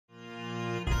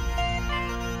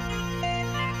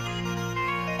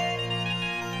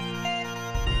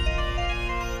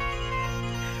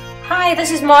Hi,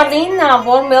 this is Marlene. A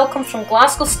warm welcome from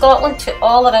Glasgow, Scotland to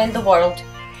all around the world.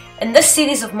 In this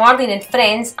series of Marlene and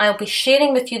Friends, I'll be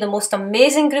sharing with you the most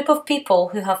amazing group of people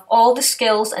who have all the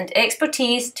skills and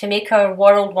expertise to make our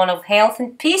world one of health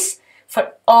and peace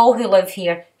for all who live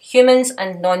here, humans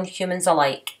and non-humans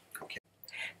alike.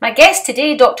 My guest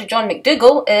today, Dr. John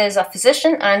McDougall, is a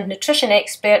physician and nutrition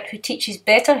expert who teaches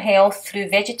better health through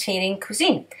vegetarian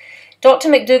cuisine. Dr.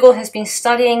 McDougall has been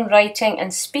studying, writing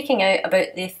and speaking out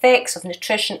about the effects of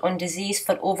nutrition on disease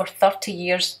for over 30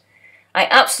 years. I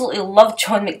absolutely love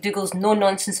John McDougall's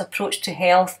no-nonsense approach to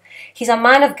health. He's a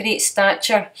man of great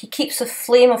stature. He keeps the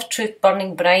flame of truth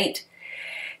burning bright.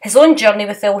 His own journey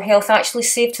with ill health actually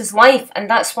saved his life, and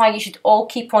that's why you should all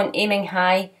keep on aiming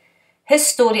high. His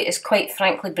story is quite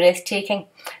frankly breathtaking.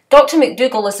 Dr.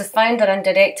 McDougall is the founder and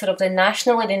director of the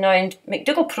nationally renowned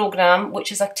McDougall Programme,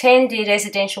 which is a 10-day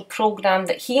residential programme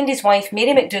that he and his wife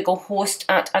Mary McDougall host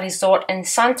at a resort in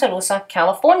Santa Rosa,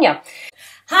 California.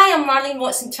 Hi, I'm Marlene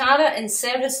Watson-Tara in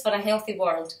Service for a Healthy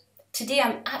World. Today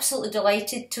I'm absolutely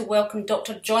delighted to welcome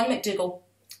Dr. John McDougall,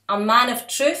 a man of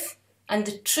truth, and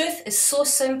the truth is so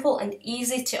simple and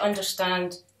easy to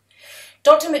understand.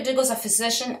 Dr. McDougall is a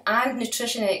physician and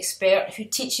nutrition expert who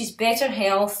teaches better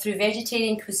health through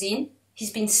vegetarian cuisine. He's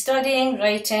been studying,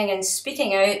 writing and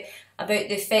speaking out about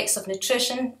the effects of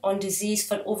nutrition on disease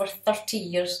for over 30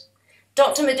 years.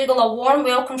 Dr. McDougall, a warm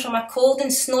welcome from a cold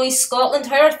and snowy Scotland.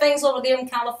 How are things over there in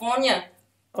California?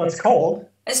 Well, it's cold.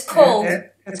 It's cold.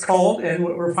 It's cold, and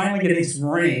we're finally getting some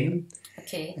rain.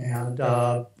 Okay. And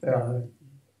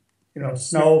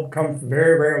snow comes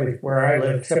very rarely where I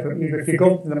live, except if you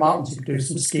go to the mountains, you can do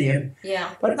some skiing.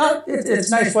 Yeah. But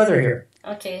it's nice weather here.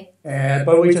 Okay.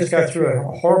 But we just got through a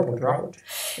horrible drought.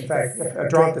 In fact, a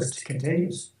drought that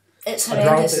continues. It's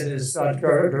horrendous. A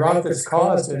drought that's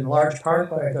caused in large part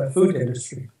by the food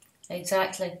industry.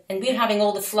 Exactly. And we're having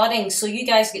all the flooding, so you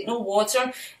guys get no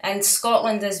water, and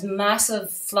Scotland has massive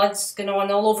floods going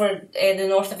on all over the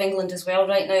north of England as well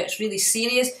right now. It's really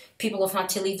serious. People have had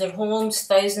to leave their homes,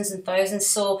 thousands and thousands.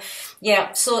 So,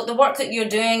 yeah, so the work that you're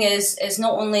doing is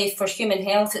not only for human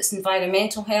health, it's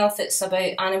environmental health, it's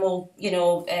about animal,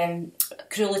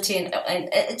 cruelty and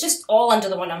just all under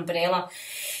the one umbrella.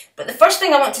 But the first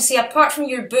thing I want to say, apart from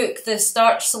your book, The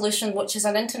Starch Solution, which is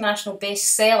an international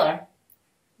bestseller,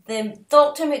 the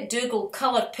Dr. McDougall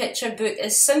colour picture book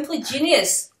is simply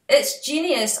genius. It's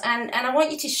genius, and I want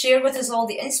you to share with us all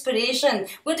the inspiration.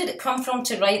 Where did it come from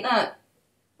to write that?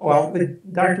 Well,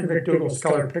 Dr. McDougall's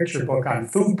colour picture book on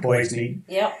food poisoning,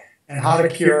 yep, and how to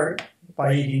cure it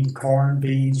by eating corn,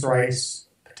 beans, rice,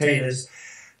 potatoes,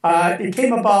 it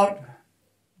came about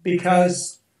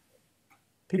because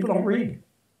people don't read.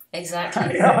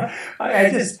 Exactly.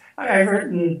 I've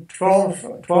written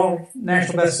 12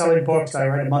 national best-selling books. I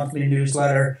write a monthly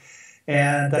newsletter.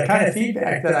 And the kind of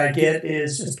feedback that I get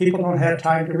is just people don't have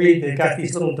time to read. They've got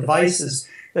these little devices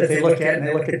that they look at, and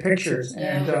they look at pictures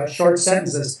and short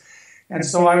sentences. And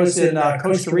so I was in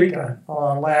Costa Rica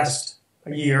last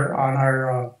year on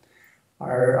our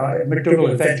McDougall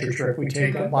adventure trip. We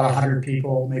take about 100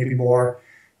 people, maybe more,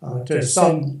 to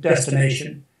some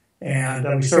destination. And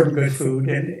we serve them good food.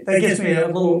 And that gives me a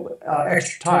little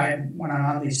extra time when I'm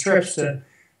on these trips to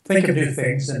think of new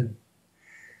things. And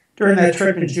during that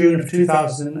trip in June of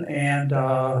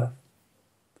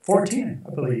 2014,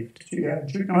 I believe, June of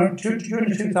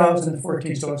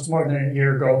 2014, so it's more than a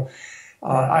year ago,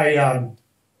 I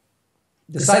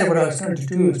decided what I was going to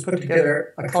do is put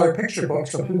together a color picture book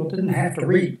so people didn't have to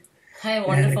read. Hey,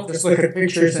 wonderful. And just look at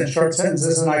pictures and short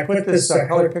sentences. And I put this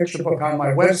color picture book on my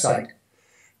website.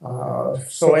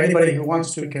 So anybody who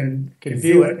wants to can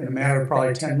view it in a matter of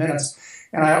probably 10 minutes.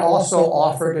 And I also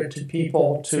offered it to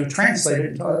people to translate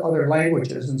it into other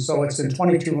languages. And so it's in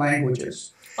 22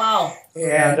 languages. Wow.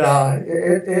 And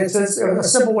it's a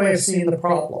simple way of seeing the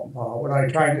problem. What I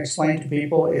try and explain to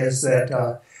people is that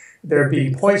they're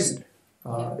being poisoned.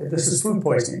 This is food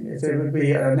poisoning. It would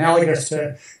be analogous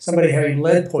to somebody having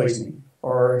lead poisoning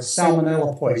or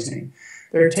salmonella poisoning.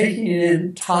 They're taking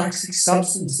in toxic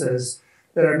substances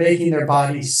that are making their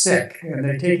bodies sick, and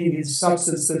they're taking these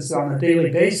substances on a daily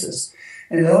basis.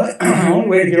 And the only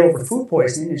way to get over food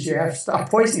poisoning is you have to stop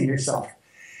poisoning yourself.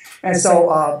 And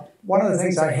so one of the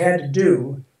things I had to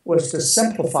do was to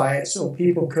simplify it so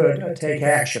people could take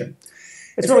action.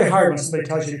 It's really hard when somebody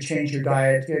tells you to change your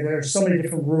diet. There are so many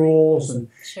different rules, and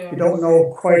you don't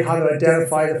know quite how to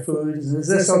identify the foods. Is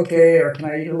this okay, or can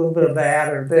I eat a little bit of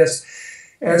that or this?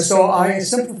 And so I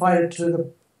simplified it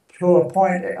to a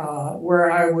point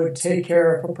where I would take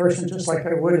care of a person just like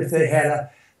I would if they had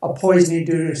a poisoning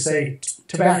due to, say,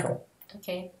 tobacco.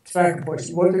 Okay. Tobacco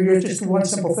poisoning. Well, you just do one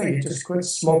simple thing. You just quit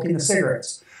smoking the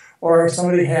cigarettes. or if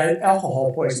somebody had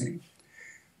alcohol poisoning.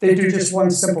 They do just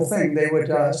one simple thing. They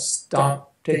would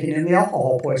stop taking in the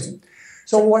alcohol poison.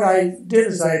 So what I did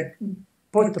is I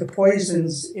put the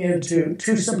poisons into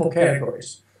two simple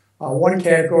categories. One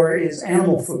category is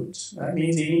animal foods. That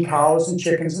means eating cows and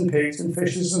chickens and pigs and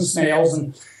fishes and snails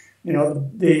and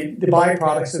the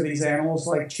byproducts of these animals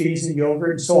like cheese and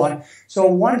yogurt and so on. So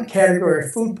one category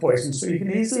of food poison, so you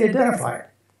can easily identify it,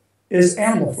 is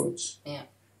animal foods. Yeah.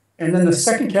 And then the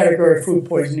second category of food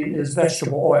poisoning is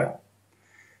vegetable oil.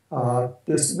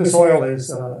 This oil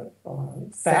is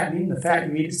fattening. The fat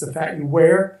you eat is the fat you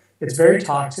wear. It's very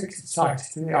toxic. It's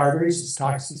toxic to the arteries. It's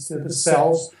toxic to the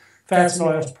cells. Fats and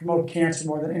oils promote cancer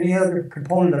more than any other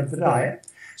component of the diet.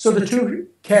 So the two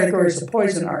categories of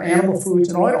poison are animal foods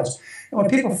and oils. And when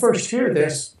people first hear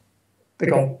this, they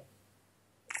go,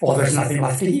 well, there's nothing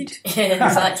left to eat. Yeah,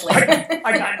 exactly.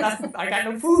 I got nothing. I got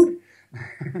no food.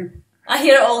 I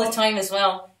hear it all the time as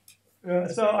well.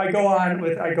 So I go on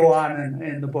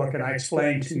in the book and I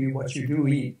explain to you what you do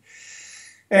eat.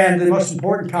 And the most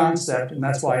important concept, and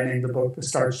that's why I named the book The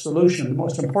Starch Solution, the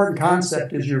most important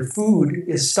concept is your food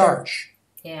is starch.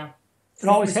 Yeah. It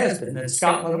always has been. In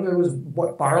Scotland, it was,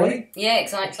 what, barley? Yeah,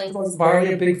 exactly. Was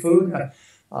barley a big food?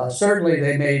 Certainly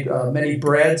they made many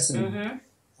breads. And,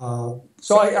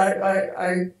 so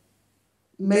I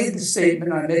made the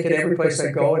statement, I make it every place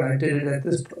I go, and I did it at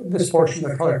this portion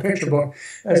of the color picture book,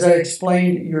 as I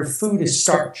explained, your food is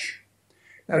starch.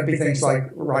 That would be things like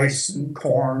rice and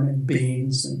corn and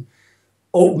beans and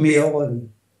oatmeal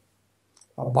and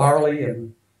barley.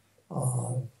 And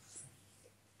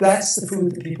that's the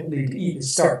food that people need to eat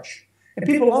is starch. And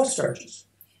people love starches.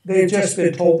 They've just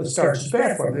been told that starch is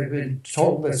bad for them. They've been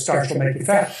told that starch will make you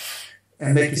fat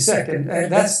and make you sick. And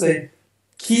that's the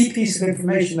key piece of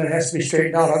information that has to be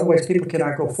straightened out. Otherwise, people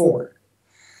cannot go forward.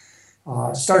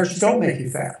 Starches don't make you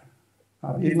fat.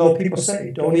 Even though people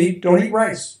say, don't eat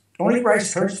rice. Don't eat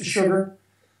rice, turns to sugar,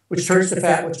 which turns to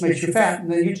fat, which makes you fat.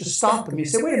 And then you just stop them. You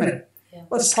say, wait a minute,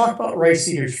 let's talk about rice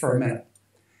eaters for a minute.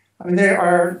 I mean, there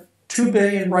are 2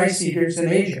 billion rice eaters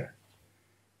in Asia.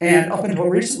 And up until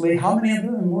recently, how many of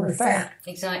them were fat?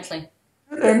 Exactly.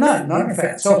 They're none are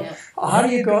fat. So how do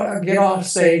you get off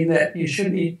saying that you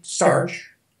shouldn't eat starch,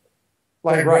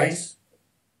 like rice,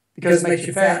 because it makes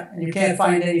you fat, and you can't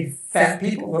find any fat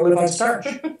people that live on starch?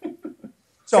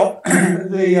 So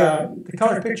the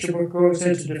color picture book goes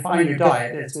into define your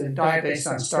diet. It's a diet based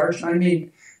on starch. And I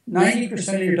mean,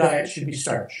 90% of your diet should be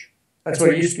starch. That's what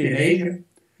it used to be in Asia.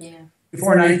 Yeah.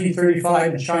 Before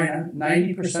 1935 in China,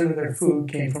 90% of their food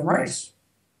came from rice.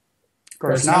 Of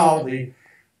course, now the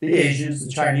Asians,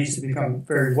 the Chinese, have become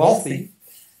very wealthy,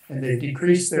 and they've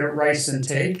decreased their rice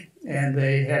intake, and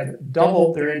they have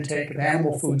doubled their intake of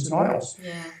animal foods and oils.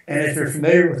 Yeah. And if you're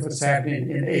familiar with what's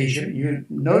happening in Asia, you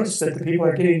notice that the people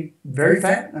are getting very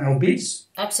fat and obese.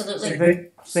 Absolutely.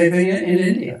 Same thing in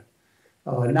India.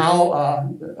 Now,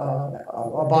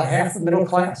 about half the middle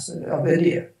class of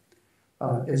India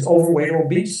is overweight or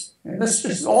obese. And this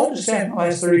just all just happened in the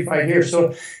last 35 years.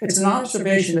 So it's an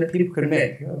observation that people can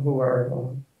make who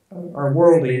are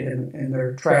worldly in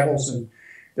their travels and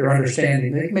their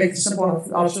understanding. They can make a simple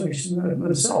observation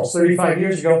themselves. 35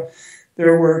 years ago,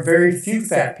 there were very few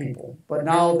fat people, but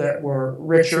now that we're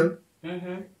richer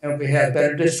and we have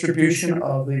better distribution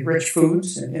of the rich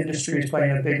foods, and industry is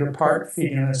playing a bigger part,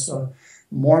 feeding us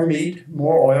more meat,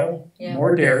 more oil,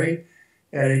 more dairy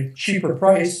at a cheaper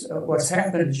price. What's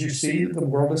happened is you see the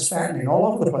world is fattening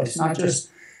all over the place, not just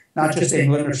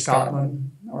England or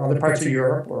Scotland or other parts of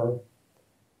Europe or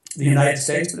the United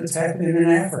States, but it's happening in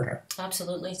Africa.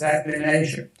 Absolutely. It's happening in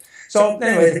Asia. So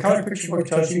anyway, the color picture book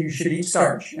tells you should eat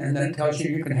starch, and then tells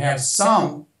you can have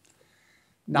some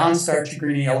non-starchy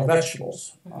green and yellow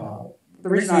vegetables. The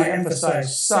reason I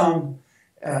emphasize some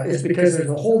is because there's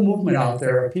a whole movement out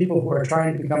there of people who are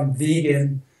trying to become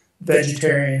vegan,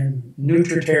 vegetarian,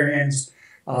 nutritarians.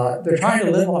 They're trying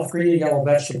to live off green and yellow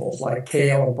vegetables like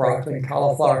kale and broccoli and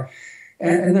cauliflower,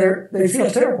 and they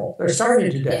feel terrible. They're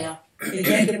starving to death. You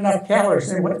can't get enough calories.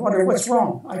 And they wonder, what's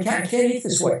wrong? I can't eat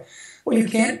this way. Well, you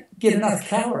can't get enough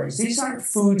calories. These aren't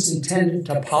foods intended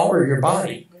to power your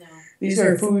body. No. These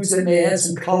are foods that may add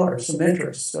some color, some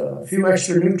interest, a few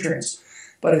extra nutrients.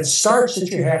 But it's starch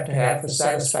that you have to have for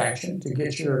satisfaction to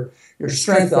get your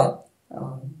strength up.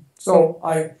 So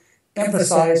I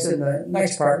emphasize in the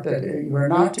next part that you are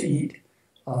not to eat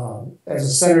as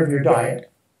a center of your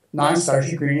diet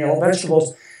non-starchy green and yellow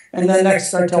vegetables. And then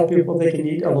next I tell people they can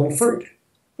eat a little fruit.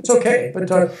 It's okay, but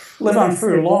to live on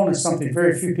fruit alone is something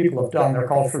very few people have done. They're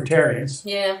called fruitarians.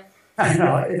 Yeah. I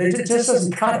know, it just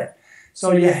doesn't cut it.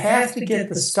 So you have to get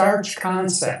the starch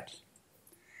concept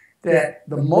that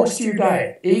the most of your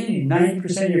diet, 80,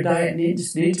 90% of your diet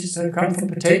needs to come from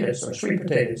potatoes or sweet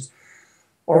potatoes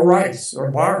or rice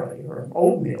or barley or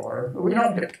oatmeal or,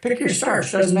 pick your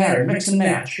starch, doesn't matter, mix and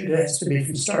match. It has to be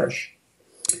from starch.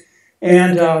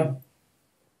 And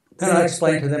then I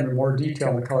explained to them in more detail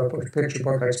in the color picture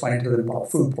book. I explained to them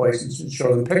about food poisons and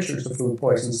show them pictures of food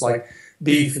poisons like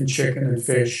beef and chicken and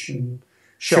fish and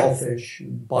shellfish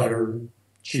and butter and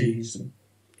cheese. And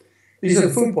these are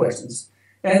the food poisons.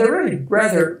 And they're really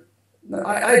rather,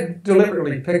 I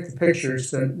deliberately picked the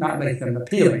pictures to not make them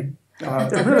appealing.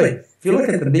 They're really, if you look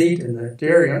at the meat and the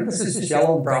dairy, this is just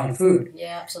yellow and brown food.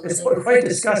 Yeah, absolutely. It's quite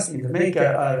disgusting to make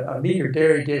a meat or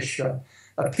dairy dish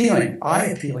appealing,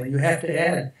 eye-appealing. You have to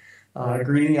add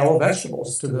green and yellow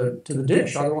vegetables to the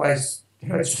dish. Otherwise,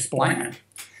 it's just bland.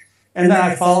 And then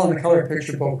I follow in the color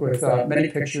picture book with many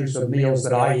pictures of meals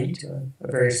that I eat,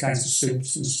 various kinds of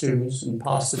soups and stews and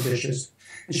pasta dishes,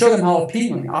 and show them how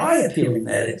appealing, eye-appealing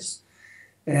that is.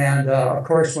 And, of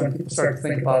course, when people start to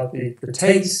think about the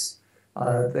taste,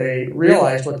 they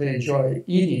realize what they enjoy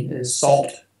eating is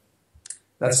salt.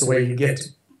 That's the way you get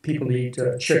people to eat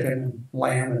chicken and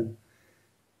lamb and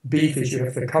beef, is you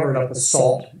have to cover it up with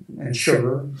salt and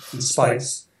sugar and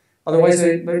spice. Otherwise,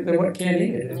 they can't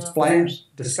eat it. It's bland,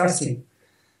 disgusting.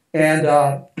 And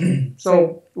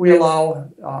so we allow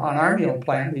on our meal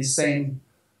plan these same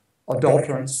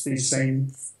adulterants, these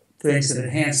same things that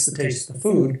enhance the taste of the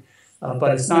food,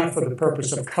 but it's not for the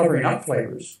purpose of covering up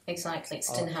flavors. Exactly,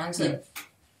 it's to enhance it.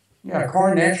 Yeah,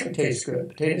 corn naturally tastes good.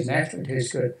 Potatoes naturally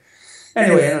taste good.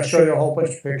 Anyway, and I'll show you a whole bunch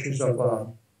of pictures of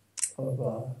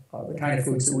the kind of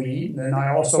foods that we eat. And then I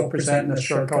also present in this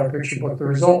short color picture book the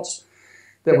results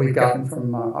that we've gotten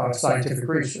from our scientific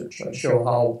research. I show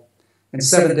how in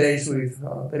 7 days we've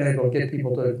been able to get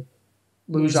people to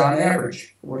lose on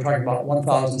average. We're talking about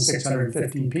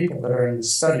 1,615 people that are in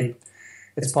this study.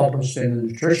 It's published in the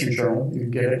Nutrition Journal. You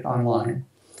can get it online.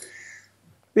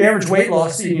 The average weight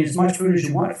loss, eating as much food as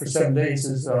you want for 7 days,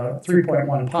 is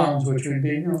 3.1 pounds, which would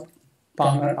be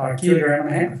a kilogram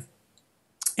and a half.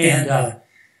 And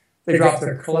they dropped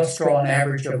their cholesterol on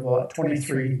average of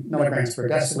 23 milligrams per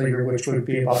deciliter, which would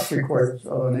be about 3/4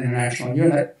 of an international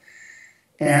unit.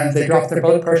 And they dropped their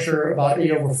blood pressure about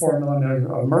 8/4 millimeters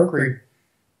of mercury.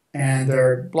 And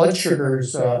their blood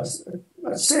sugars,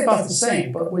 I'd say about the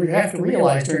same. But what you have to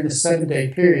realize during this 7-day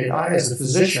period, I, as a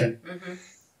physician,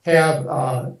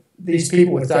 have these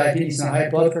people with diabetes and high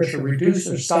blood pressure reduce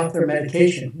or stop their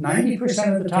medication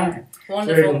 90% of the time.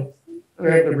 Wonderful.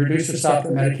 They're able to reduce or stop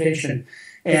their medication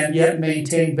and yet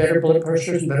maintain better blood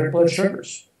pressures and better blood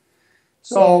sugars.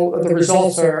 So the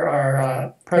results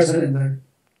are present in the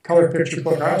color picture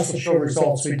book. I also show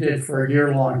results we did for a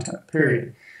year-long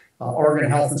period. Oregon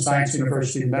Health and Science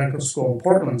University Medical School in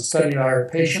Portland studied our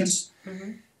patients.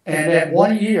 And at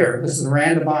 1 year, this is a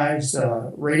randomized,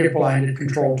 rated-blinded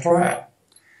controlled trial.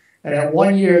 And at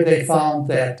 1 year, they found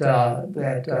that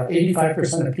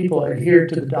 85% of people adhered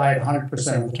to the diet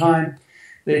 100% of the time.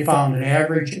 They found an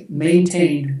average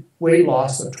maintained weight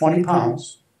loss of 20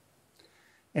 pounds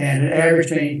and an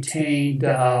average maintained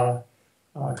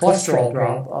cholesterol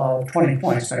drop of 20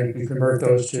 points. Now you can convert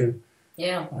those to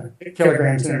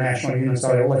kilograms, international units, so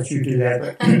I'll let you do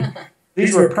that. But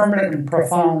these were permanent and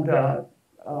profound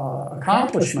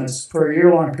accomplishments for a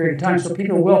year-long period of time. So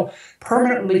people will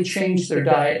permanently change their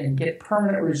diet and get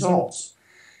permanent results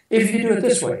if you do it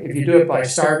this way. If you do it by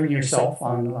starving yourself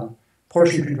on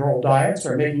portion-controlled diets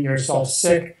or making yourself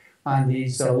sick on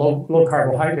these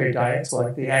low-carbohydrate diets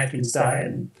like the Atkins diet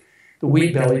and the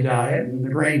wheat belly diet and the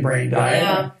grain brain diet.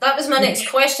 Yeah, that was my next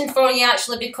question for you,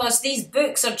 actually, because these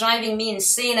books are driving me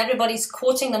insane. Everybody's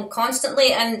quoting them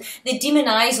constantly, and they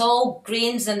demonize all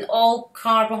grains and all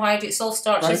carbohydrates, all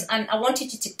starches. Right. And I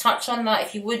wanted you to touch on that,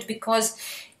 if you would, because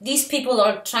these people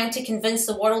are trying to convince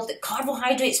the world that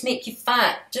carbohydrates make you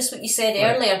fat, just what you said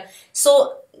earlier.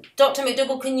 So, Dr.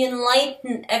 McDougall, can you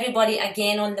enlighten everybody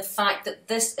again on the fact that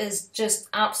this is just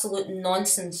absolute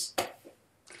nonsense?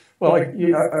 Well,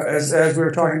 as we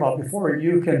were talking about before,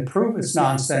 you can prove it's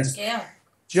nonsense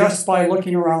just by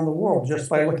looking around the world, just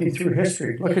by looking through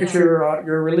history. Look at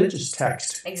your religious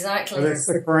text. Exactly. Whether it's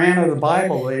the Quran or the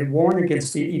Bible, they warn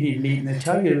against eating meat, and they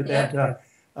tell you that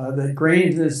the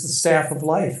grain is the staff of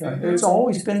life. It's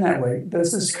always been that way.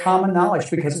 This is common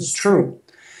knowledge because it's true.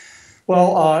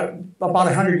 Well, about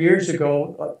 100 years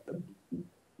ago,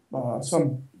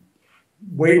 some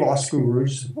weight loss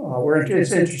gurus were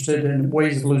interested in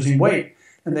ways of losing weight.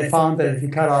 And they found that if you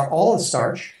cut out all the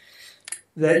starch,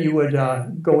 that you would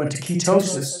go into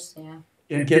ketosis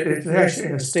and get actually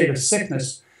in a state of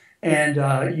sickness, and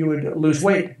you would lose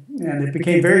weight. And it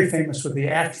became very famous with the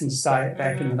Atkins diet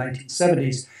back in the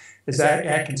 1970s. is that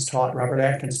Robert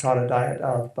Atkins taught a diet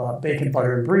of bacon,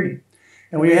 butter, and brie.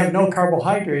 And when you have no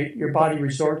carbohydrate, your body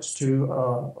resorts to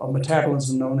a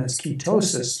metabolism known as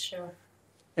ketosis. Sure.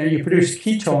 And you produce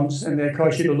ketones, and they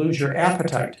cause you to lose your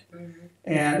appetite.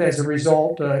 And as a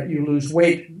result, you lose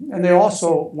weight. And they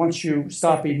also, once you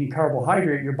stop eating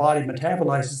carbohydrate, your body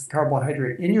metabolizes the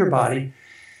carbohydrate in your body.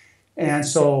 And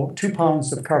so 2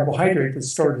 pounds of carbohydrate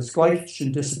that's stored as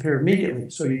glycogen disappear immediately.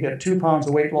 So you get 2 pounds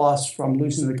of weight loss from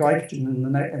losing the glycogen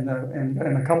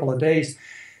in a couple of days.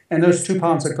 And those 2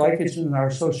 pounds of glycogen are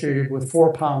associated with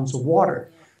 4 pounds of water.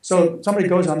 So somebody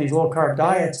goes on these low-carb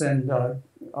diets, and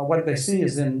what they see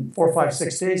is in 4, 5,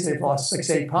 6 days, they've lost 6,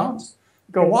 8 pounds.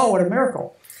 Go, wow, what a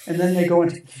miracle. And then they go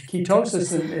into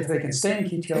ketosis, and if they can stay in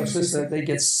ketosis, they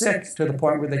get sick to the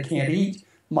point where they can't eat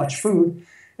much food,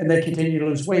 and they continue to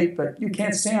lose weight. But you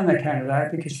can't stay on that kind of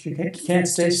diet because you can't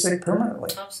stay sick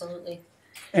permanently. Absolutely.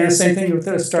 And the same thing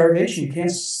with starvation. You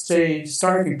can't stay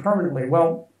starving permanently.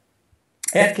 Well,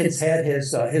 Atkins had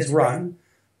his run,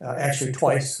 actually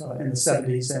twice in the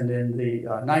 70s and in the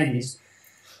 90s.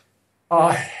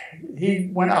 He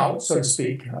went out, so to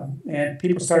speak, and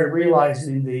people started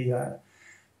realizing the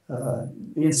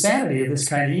insanity of this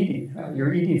kind of eating.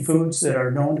 You're eating foods that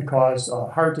are known to cause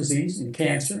heart disease and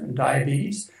cancer and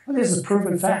diabetes. And this is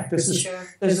proven fact. This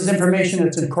is information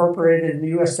that's incorporated in the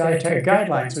U.S. Dietary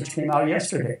Guidelines, which came out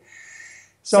yesterday.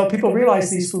 So people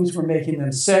realized these foods were making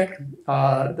them sick.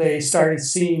 They started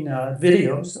seeing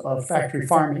videos of factory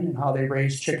farming and how they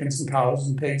raise chickens and cows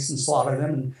and pigs and slaughter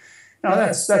them. And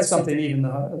that's something even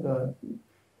the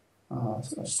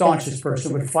staunchest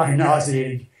person would find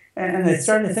nauseating. And they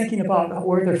started thinking about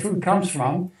where their food comes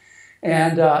from.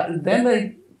 And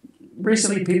then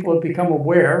recently people have become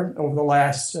aware over the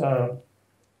last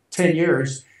 10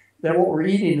 years that what we're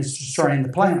eating is destroying the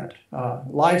planet.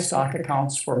 Livestock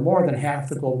accounts for more than half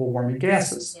the global warming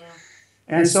gases. Yeah.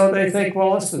 And so they think,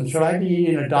 well, listen, should I be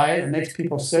eating a diet that makes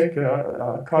people sick,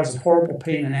 causes horrible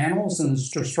pain in animals, and is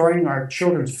destroying our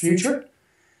children's future?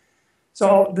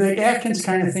 So the Atkins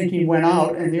kind of thinking went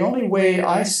out, and the only way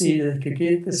I see that it could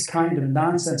get this kind of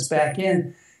nonsense back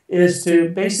in is to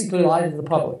basically lie to the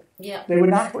public. Yeah. They would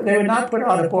not put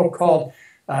out a book called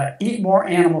Eat More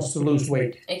Animals to Lose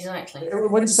Weight. Exactly.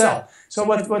 It wouldn't sell. So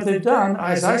what they've done,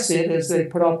 as I see it, is they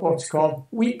put out books called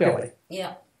Wheat Belly.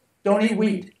 Yeah. Don't eat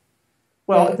wheat.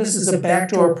 Well, this is a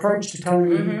backdoor approach to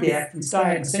telling you to eat the Atkins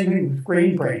diet, and same thing with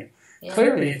Grain Brain. Yeah.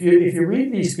 Clearly, if you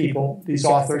read these people, these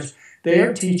authors, they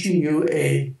are teaching you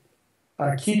a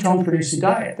ketone-producing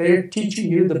diet. They are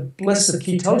teaching you the bliss of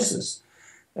ketosis,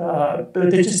 but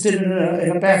they just did it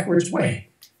in a backwards way.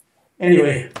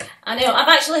 Anyway. I know. I've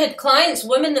actually had clients,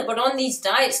 women that were on these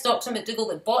diets, Dr. McDougall,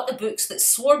 that bought the books, that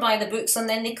swore by the books, and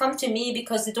then they come to me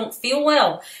because they don't feel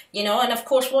well, and of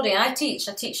course what do I teach?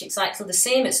 I teach exactly the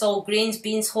same. It's all grains,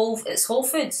 beans, it's whole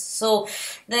foods. So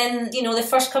then, the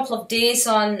first couple of days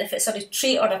if it's a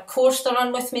retreat or a course they're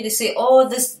on with me, they say, oh,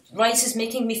 this rice is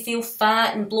making me feel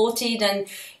fat and bloated, and,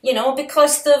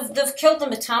 because they've killed the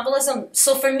metabolism.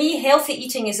 So for me, healthy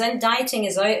eating is in, dieting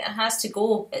is out. It has to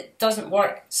go. It doesn't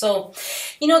work. So,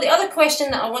 the other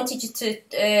question that I wanted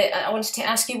to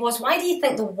ask you was, why do you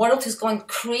think the world has gone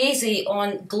crazy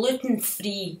on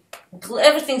gluten-free?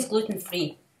 Everything's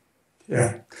gluten-free.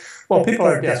 Yeah. Well, people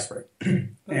are desperate,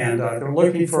 and they're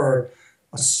looking for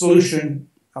a solution,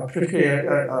 particularly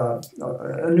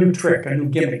a new trick, a new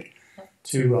gimmick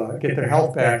to get their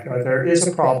health back. There is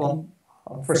a problem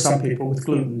for some people with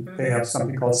gluten. They have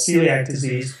something called celiac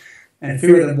disease, and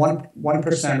fewer than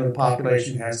 1% of the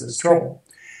population has this trouble.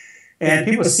 And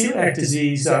people with celiac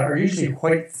disease are usually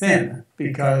quite thin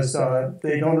because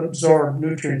they don't absorb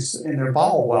nutrients in their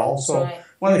bowel well. So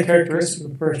one of the characteristics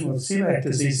of a person with celiac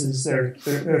disease is they're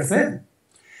thin.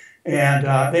 And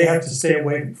they have to stay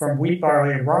away from wheat,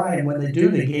 barley, and rye. And when they do,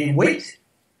 they gain weight.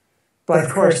 But,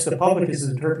 of course, the public has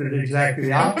interpreted exactly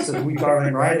the opposite. Wheat, barley,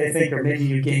 and rye, they think they're making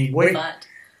you gain weight.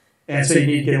 And so you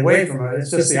need to get away from it.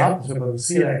 It's just the opposite of a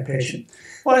celiac patient.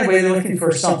 Well, anyway, they're looking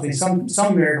for something,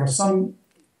 some miracle, some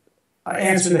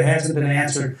answer that hasn't been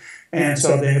answered. And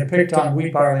so they have picked on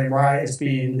wheat, barley, and rye as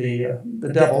being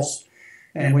the devils.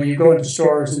 And when you go into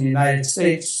stores in the United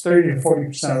States, 30 to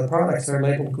 40% of the products are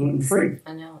labeled gluten-free.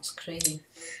 I know, it's crazy.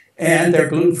 And they're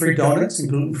gluten-free donuts and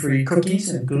gluten-free cookies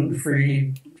and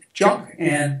gluten-free junk.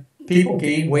 And people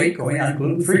gain weight going on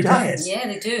gluten-free diets. Yeah,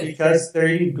 they do. Because they're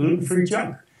eating gluten-free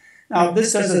junk. Now,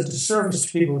 this does a disservice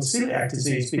to people with celiac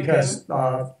disease because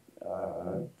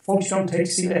folks don't take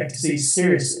celiac disease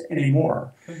serious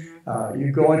anymore.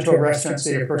 You go into a restaurant,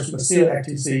 say a person with celiac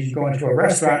disease, you go into a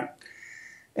restaurant,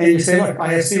 and you say, look,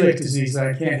 I have celiac disease,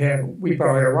 I can't have wheat,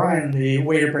 barley, or rye, and the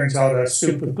waiter brings out a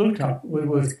soup with gluten,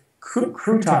 with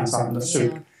croutons on the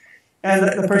soup. And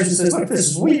the person says, look, this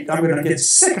is wheat. I'm going to get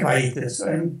sick if I eat this.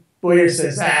 And waiter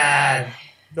says,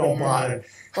 don't bother.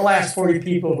 The last 40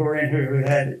 people who were in here who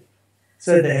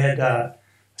said they had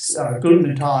gluten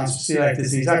intolerance, celiac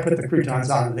disease, I put the croutons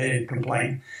on and they didn't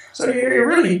complain. So you're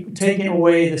really taking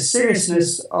away the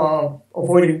seriousness of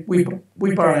avoiding wheat,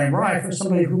 barley, and rye for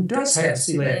somebody who does have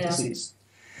celiac disease.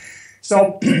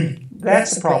 So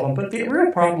that's the problem. But the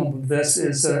real problem with this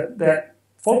is that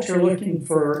folks are looking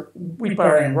for wheat,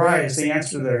 barley, and rye as the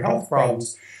answer to their health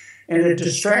problems, and it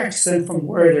distracts them from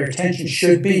where their attention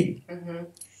should be.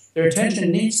 Their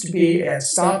attention needs to be at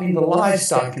stopping the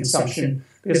livestock consumption,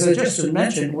 because as I just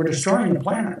mentioned, we're destroying the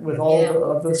planet with all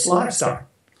of this livestock.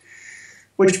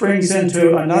 Which brings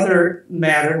into another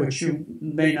matter, which you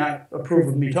may not approve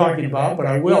of me talking about, but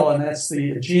I will, and that's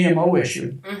the GMO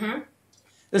issue.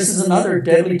 This is another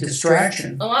deadly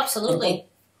distraction. Oh, absolutely.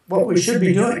 What we should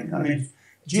be doing. I mean,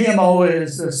 GMO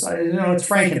is, it's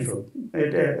frankenfood.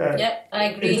 Yep, I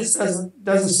agree. It just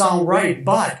doesn't sound right,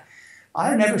 but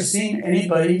I've never seen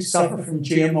anybody suffer from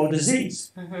GMO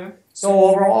disease. So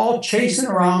while we're all chasing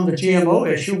around the GMO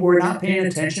issue, we're not paying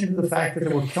attention to the fact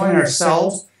that we're killing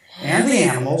ourselves and the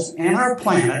animals and our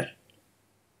planet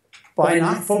by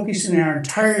not focusing our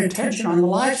entire attention on the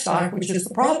livestock, which is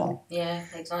the problem. Yeah,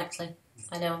 exactly.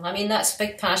 I know. I mean, that's a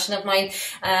big passion of mine.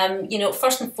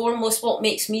 First and foremost, what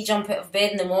makes me jump out of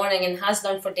bed in the morning and has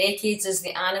done for decades is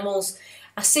the animals.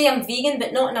 I say I'm vegan,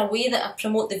 but not in a way that I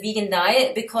promote the vegan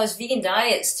diet, because vegan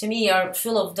diets to me are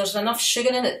full of, there's enough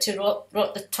sugar in it to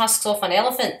rot the tusks off an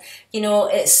elephant.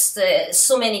 It's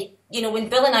so many. When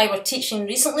Bill and I were teaching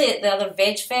recently at the other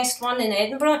Veg Fest one in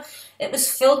Edinburgh, it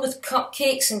was filled with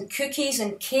cupcakes and cookies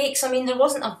and cakes. I mean, there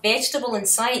wasn't a vegetable in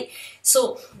sight.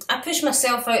 So I push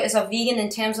myself out as a vegan in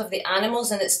terms of the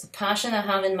animals, and it's the passion I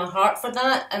have in my heart for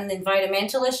that, and the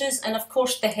environmental issues, and of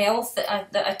course the health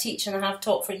that I teach and I have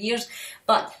taught for years.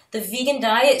 But the vegan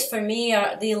diets for me,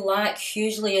 they lack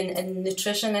hugely in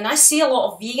nutrition, and I see a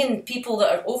lot of vegan people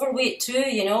that are overweight too,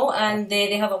 and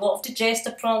they have a lot of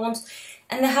digestive problems.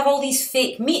 And they have all these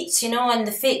fake meats, and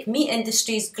the fake meat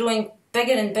industry is growing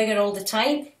bigger and bigger all the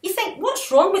time. You think,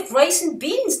 what's wrong with rice and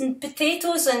beans and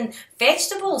potatoes and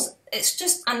vegetables? It's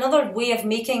just another way of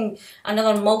making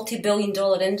another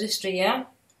multi-billion-dollar industry, yeah?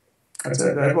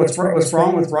 What's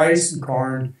wrong with rice and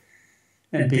corn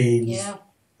and beans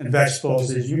and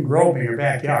vegetables is you can grow them in your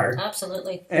backyard.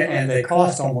 Absolutely. And they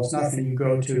cost almost nothing. You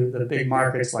go to the big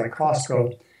markets like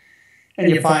Costco, and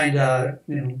you find,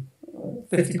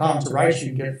 50 pounds of rice you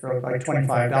can get for like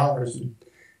 $25,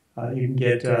 and you can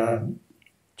get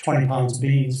 20 pounds of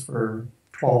beans for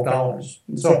 $12.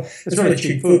 And so it's really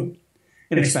cheap food,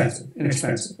 inexpensive,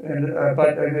 and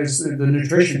but it's the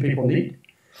nutrition people need.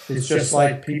 It's just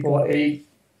like people ate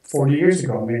 40 years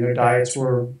ago. I mean, their diets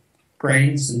were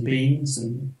grains and beans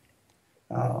and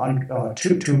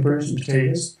tubers and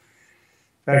potatoes.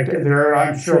 In fact, there are,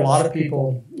 I'm sure, a lot of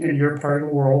people in your part of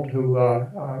the world who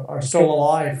are still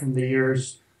alive from the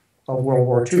years of World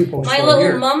War II. My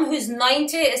little mum, who's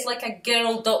 90, is like a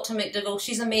girl, Dr. McDougall.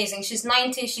 She's amazing. She's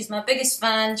 90. She's my biggest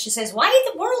fan. She says, "Why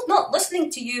is the world not listening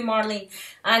to you, Marlene?"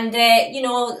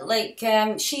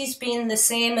 And, she's been the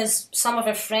same as some of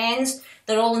her friends.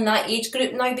 They're all in that age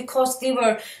group now because they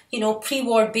were,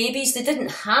 pre-war babies. They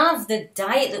didn't have the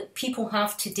diet that people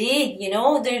have today,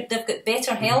 They've got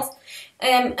better health.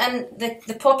 And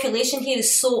the population here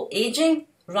is so aging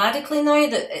radically now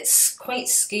that it's quite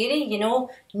scary,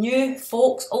 New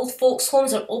folks, old folks'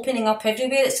 homes are opening up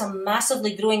everywhere. It's a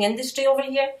massively growing industry over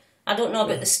here. I don't know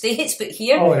about the States, but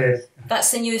here, that's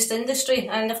the newest industry.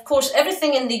 And of course,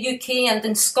 everything in the UK and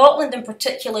in Scotland in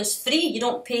particular is free. You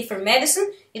don't pay for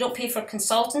medicine, you don't pay for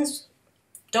consultants,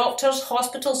 doctors,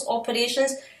 hospitals,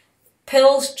 operations,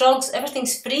 pills, drugs,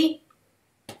 everything's free.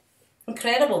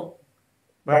 Incredible.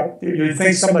 Well, you'd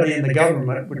think somebody in the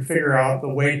government would figure out the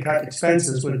way to cut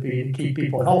expenses would be to keep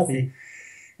people healthy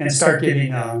and start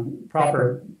giving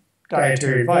proper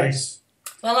dietary advice.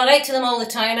 Well, I write to them all the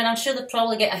time, and I'm sure they'll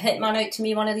probably get a hitman out to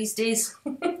me one of these days.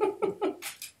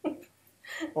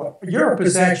 Well, Europe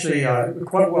is actually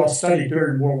quite well studied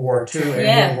during World War II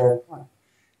and World War I.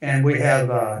 And we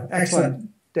have excellent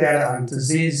data on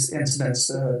disease incidents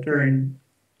during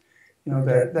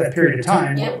that period of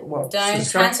time. Yep. Down.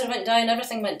 Cancer went down,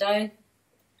 everything went down.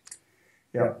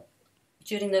 Yeah.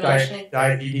 During the rationing.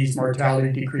 Diabetes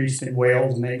mortality decreased in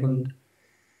Wales and England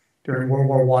during World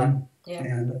War I. Yeah.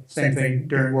 And same thing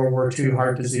during World War II,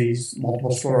 heart disease,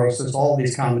 multiple sclerosis, all of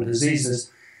these common diseases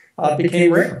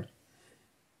became rare.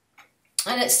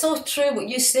 And it's so true what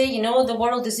you say, you know, the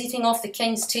world is eating off the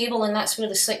king's table, and that's where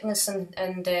the sickness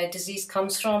and disease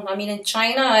comes from. I mean, in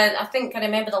China, I think I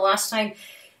remember the last time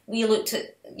we looked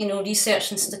at, you know,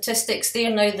 research and statistics. They're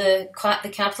now the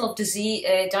capital of disease,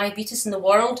 diabetes in the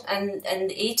world, and in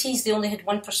the 80s they only had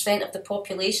 1% of the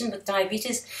population with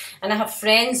diabetes. And I have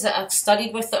friends that I've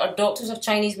studied with that are doctors of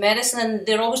Chinese medicine, and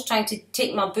they're always trying to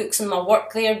take my books and my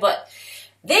work there. But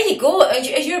there you go.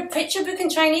 Is your picture book in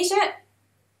Chinese yet?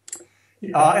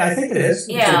 I think it is.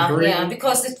 Yeah,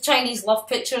 because the Chinese love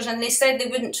pictures, and they said they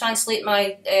wouldn't translate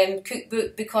my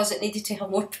cookbook because it needed to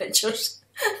have more pictures.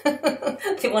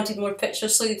 They wanted more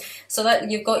pictures, so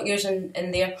that you've got yours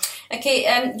in there. Okay,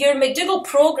 your McDougall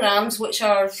programs, which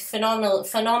are phenomenal.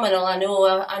 I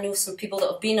know some people that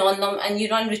have been on them, and you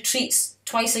run retreats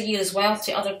twice a year as well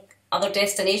to other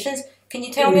destinations. Can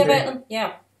you tell me about them?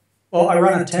 Yeah. Well, I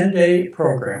run a 10-day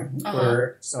program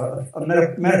where it's a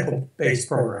medical-based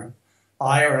program.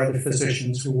 I or other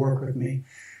physicians who work with me,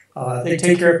 they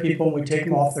take care of people, and we take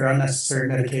them off their unnecessary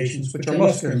medications, which are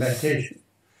most of their medication.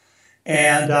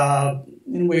 And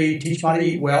we teach them how to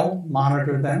eat well,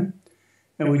 monitor them,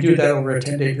 and we do that over a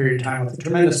 10-day period of time with a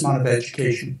tremendous amount of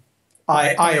education,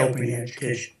 eye-opening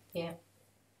education. Yeah.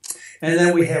 And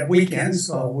then we have weekends.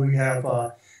 We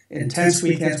have intense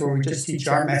weekends where we just teach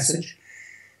our message.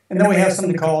 And then we have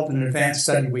something called an advanced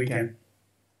study weekend,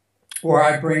 where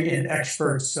I bring in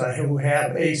experts who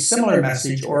have a similar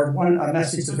message, or a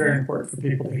message that's very important for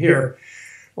people to hear.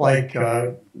 Like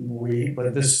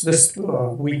this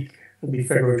week will be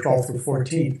February 12th through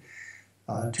 14th,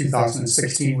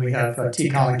 2016. We have T.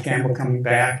 Colin Campbell coming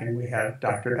back, and we have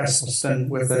Dr. Esselstyn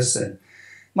with us, and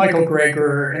Michael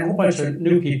Greger, and a whole bunch of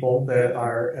new people that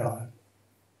are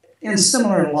in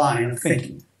similar line of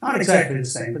thinking. Not exactly the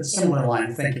same, but similar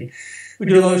line of thinking. We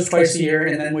do those twice a year,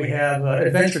 and then we have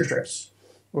adventure trips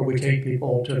where we take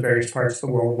people to various parts of the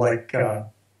world, like the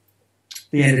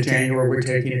end of January, we're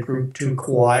taking a group to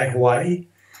Kauai, Hawaii.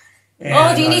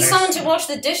 And, do you need someone to wash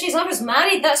the dishes? I was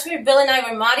married. That's where Bill and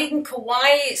I were married, in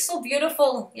Kauai. It's so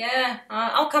beautiful. Yeah,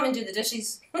 I'll come and do the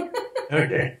dishes.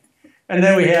 Okay. And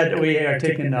then we are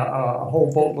taking a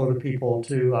whole boatload of people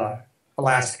to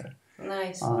Alaska.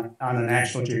 Nice. On a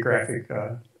National Geographic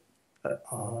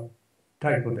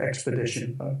type of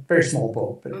expedition, a very small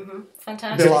boat, but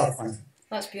fantastic. They're a lot of fun.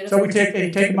 That's beautiful. So we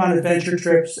take them on adventure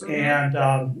trips, and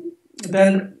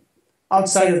then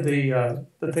outside of the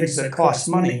things that cost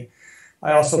money,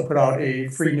 I also put out a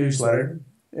free newsletter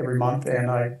every month,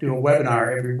 and I do a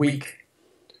webinar every week,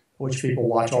 which people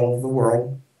watch all over the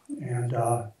world, and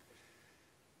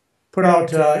put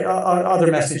out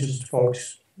other messages to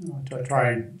folks to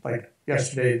try and, like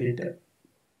yesterday, the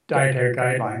dietary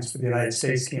guidelines for the United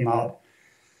States came out,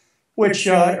 which,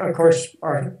 of course,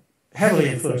 are heavily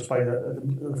influenced by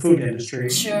the food industry.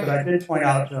 Sure. But I did point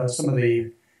out some of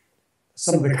the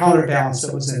counterbalance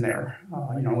that was in there.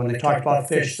 When they talked about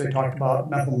fish, they talked about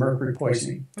methylmercury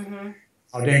poisoning,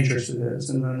 how dangerous it is.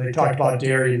 And then they talked about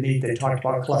dairy and meat. They talked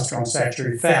about cholesterol and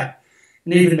saturated fat,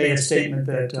 and even made a statement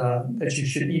that you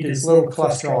should eat as little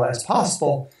cholesterol as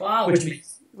possible, wow. which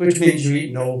means you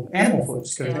eat no animal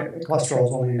foods, because cholesterol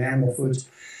is only in animal foods.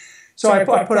 So I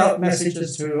put out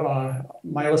messages to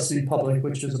my listening public,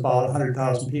 which is about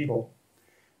 100,000 people,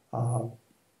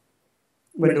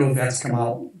 when new events come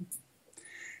out.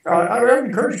 I would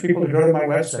encourage people to go to my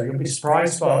website. You'll be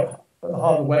surprised about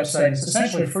how the website is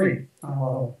essentially free.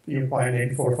 You'll find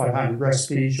maybe 400 or 500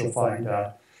 recipes. You'll find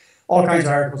all kinds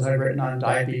of articles I've written on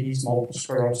diabetes, multiple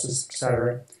sclerosis,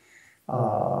 etc.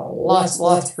 Lots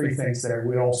of free things there.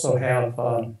 We also have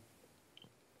a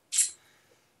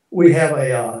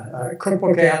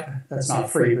cookbook app that's not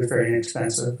free but very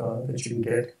inexpensive that you can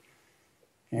get,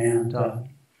 and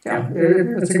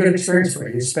it's a good experience for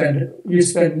you. You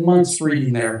spend months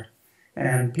reading there,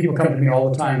 and people come to me all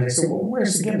the time. They say, "Well,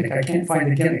 where's the gimmick? I can't find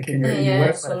the gimmick in your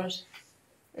website."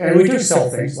 And we do sell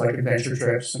things like adventure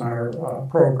trips and our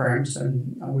programs,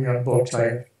 and we have books. I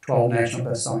have 12 national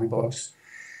best-selling books.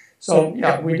 So,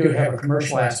 we do have a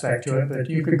commercial aspect to it, but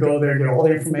you could go there and get all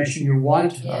the information you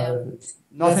want.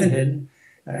 Nothing hidden,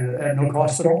 and at no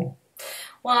cost at all.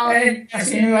 Well, and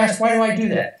you ask, why do I do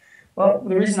that? Well,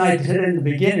 the reason I did it in the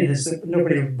beginning is that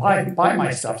nobody would buy my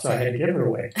stuff, so I had to give it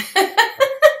away.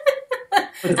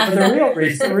 but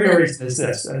the real reason is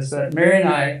this: is that Mary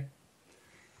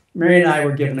and I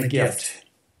were given a gift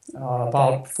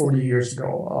about 40 years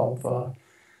ago of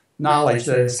knowledge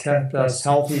that has kept us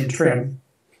healthy and trim.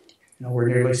 We're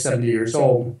nearly 70 years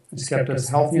old. It's kept us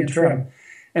healthy and trim.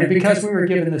 And because we were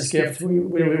given this gift, we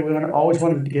always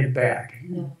wanted to give back.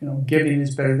 Giving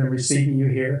is better than receiving, you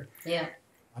hear. Yeah.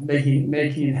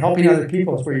 Helping other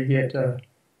people is where you get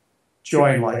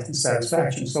joy in life and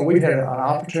satisfaction. So we've had an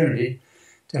opportunity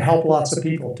to help lots of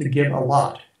people, to give a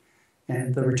lot.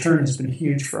 And the return has been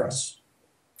huge for us.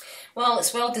 Well,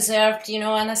 it's well deserved, you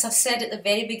know, and as I said at the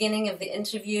very beginning of the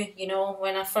interview, you know,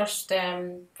 when I first,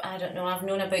 I don't know, I've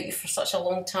known about you for such a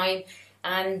long time,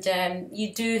 and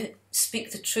you do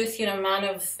speak the truth. You're a man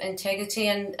of integrity,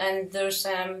 and there's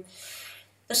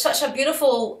such a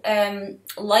beautiful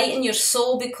light in your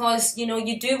soul, because, you know,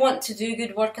 you do want to do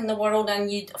good work in the world,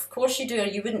 and you, of course you do, or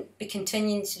you wouldn't be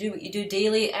continuing to do what you do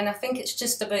daily. And I think it's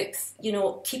just about, you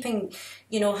know, keeping,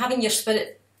 you know, having your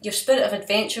spirit of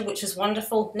adventure, which is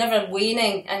wonderful, never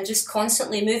waning, and just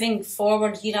constantly moving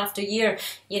forward year after year,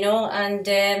 you know. And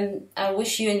I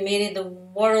wish you and Mary the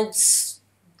world's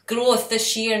growth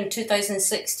this year in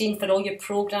 2016 for all your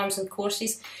programs and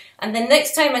courses. And the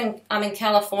next time I'm in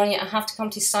California, I have to come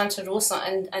to Santa Rosa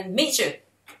and meet you.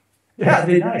 Yeah,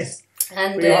 it'd be nice.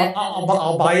 And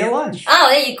I'll buy you lunch. Oh,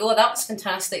 there you go. That's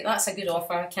fantastic. That's a good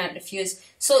offer. I can't refuse.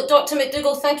 So, Dr.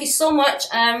 McDougall, thank you so much.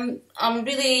 I'm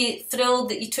really thrilled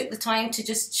that you took the time to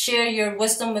just share your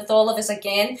wisdom with all of us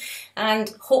again. And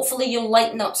hopefully you'll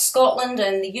lighten up Scotland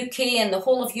and the UK and the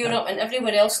whole of Europe and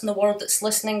everywhere else in the world that's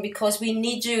listening, because we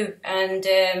need you, and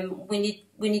we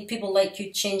need people like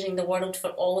you changing the world for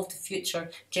all of the future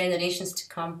generations to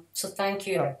come. So thank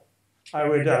you. Yeah. I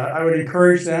would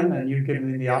encourage them, and you've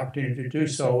given me the opportunity to do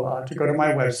so, to go to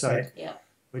my website,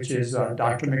 which is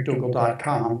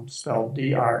drmcdougall.com, spelled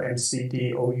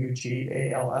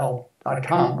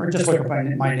drmcdougall.com, or just look up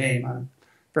my name. I'm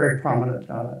very prominent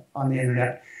on the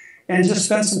internet, and just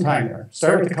spend some time there.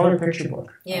 Start with the color picture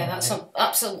book. Yeah, that's an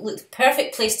absolutely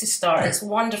perfect place to start. It's a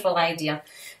wonderful idea.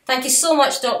 Thank you so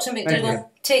much, Dr. McDougall.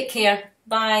 Take care.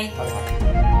 Bye. Bye.